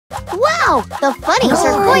Wow! The funnies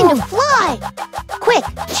are going to fly! Quick,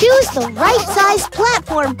 choose the right-sized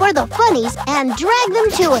platform for the funnies and drag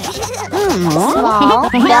them to it. Small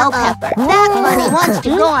bell pepper. That funny wants to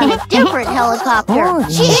go on a different helicopter.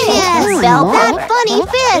 Genius! That funny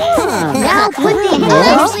fits! Now put the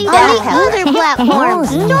others on the other platforms.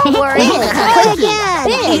 Don't worry, try again.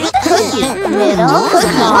 Big cookie, middle,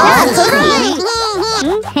 that's right!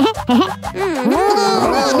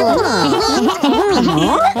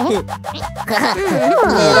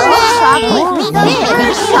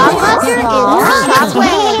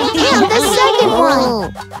 And the second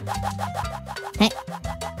one.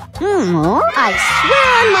 I swear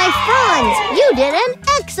on my fronds, you did an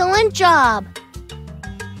excellent job.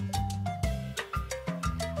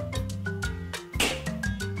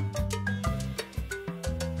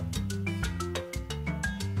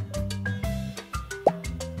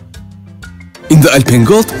 İndi Alpen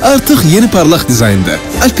Gold artıq yeni parlaq dizaynda.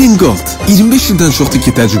 Alpen Gold 25 ildən çoxdur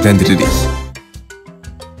ki təcrübələndiririk.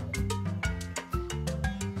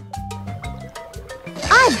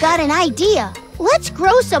 I've got an idea. Let's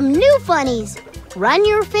grow some new funnies. Run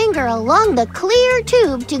your finger along the clear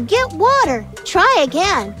tube to get water. Try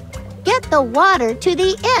again. Get the water to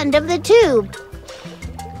the end of the tube.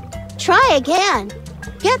 Try again.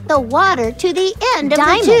 Get the water to the end of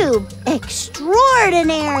the tube.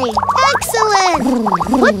 Extraordinary! Excellent!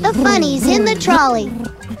 Put the funnies in the trolley.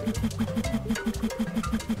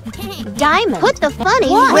 Diamond. Put the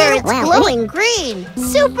funny where it's glowing green.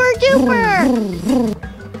 Super duper!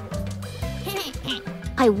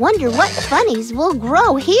 I wonder what funnies will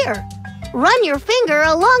grow here. Run your finger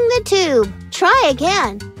along the tube. Try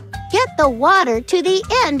again. Get the water to the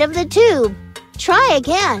end of the tube. Try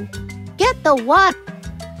again. Get the water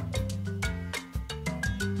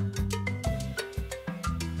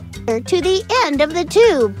to the end of the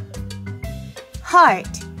tube. Heart.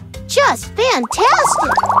 Just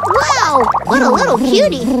fantastic! Wow! What a little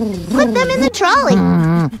cutie! Put them in the trolley.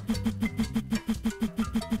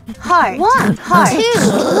 Heart. One, heart. Two.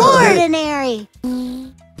 Extraordinary!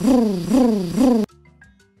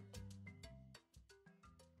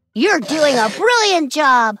 You're doing a brilliant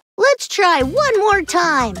job! Let's try one more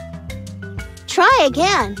time. Try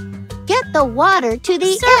again. Get the water to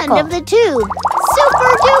the end of the tube.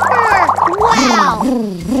 Super duper! Wow!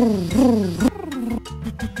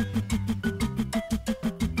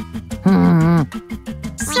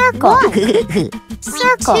 Circle.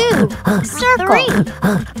 Circle. Two. Circle. Three.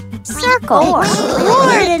 Circle. Four.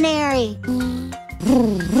 Extraordinary!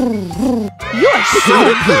 You're so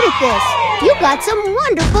good at this! You got some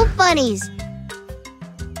wonderful funnies!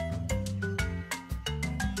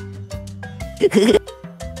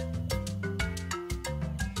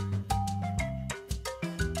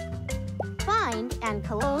 Find and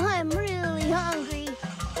collect. Oh, I'm really hungry.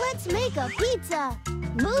 Let's make a pizza.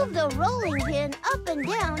 Move the rolling pin up and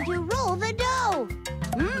down to roll the dough.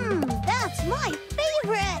 That's my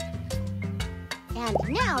favorite. And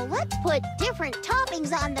now let's put different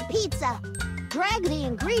toppings on the pizza. Drag the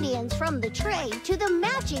ingredients from the tray to the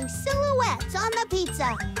matching silhouettes on the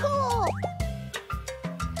pizza. Cool!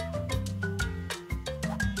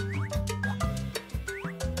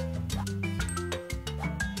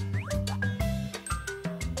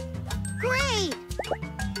 Great!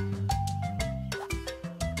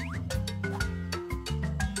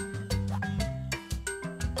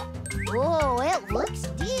 Oh, it looks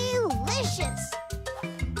delicious!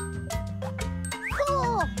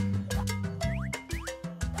 Cool!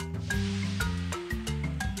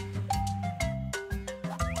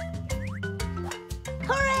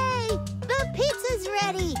 Hooray! The pizza's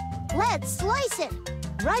ready! Let's slice it!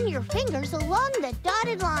 Run your fingers along the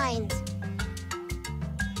dotted lines.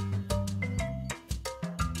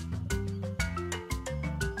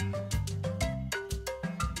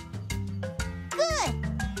 Good!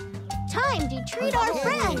 Time to treat our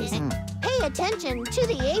friends! Pay attention to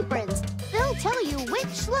the aprons. They'll tell you which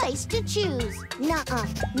slice to choose. Nuh-uh,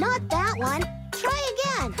 not that one. Try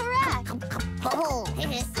again. Correct.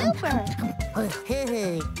 Super.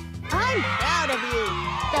 I'm proud of you.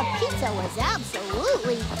 The pizza was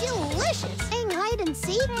absolutely delicious. Playing hide and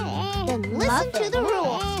seek? Then listen to the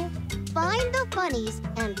rules. Find the funnies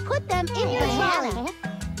and put them in your trolley.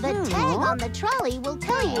 The tag on the trolley will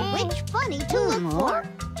tell you which funny to look for.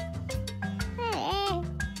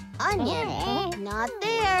 Onion, not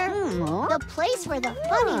there. The place where the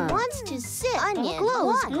funny wants to sit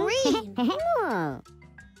glows green.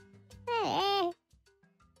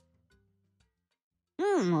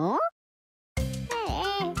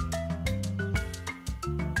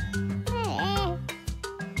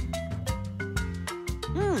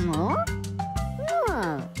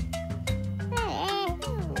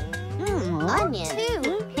 Onion. 2.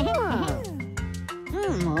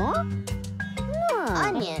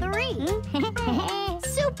 Onion. 3.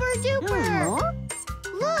 Super duper!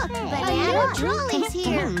 Look, banana trolley's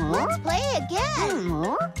here. Let's play again.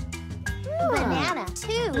 Banana. 2.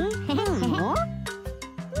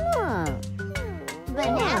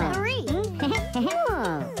 Banana. 3.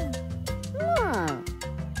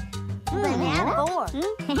 Banana. 4.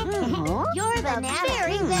 You're the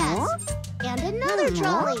very best. And another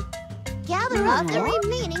trolley. Gather up the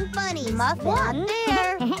remaining bunnies. Muffin.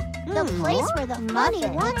 There. The place where the bunny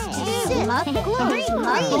wants to sit. Muffin. 3. 4.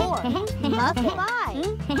 Muffin.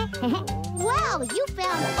 5. Wow, you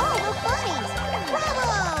found all the bunnies.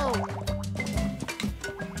 Bravo!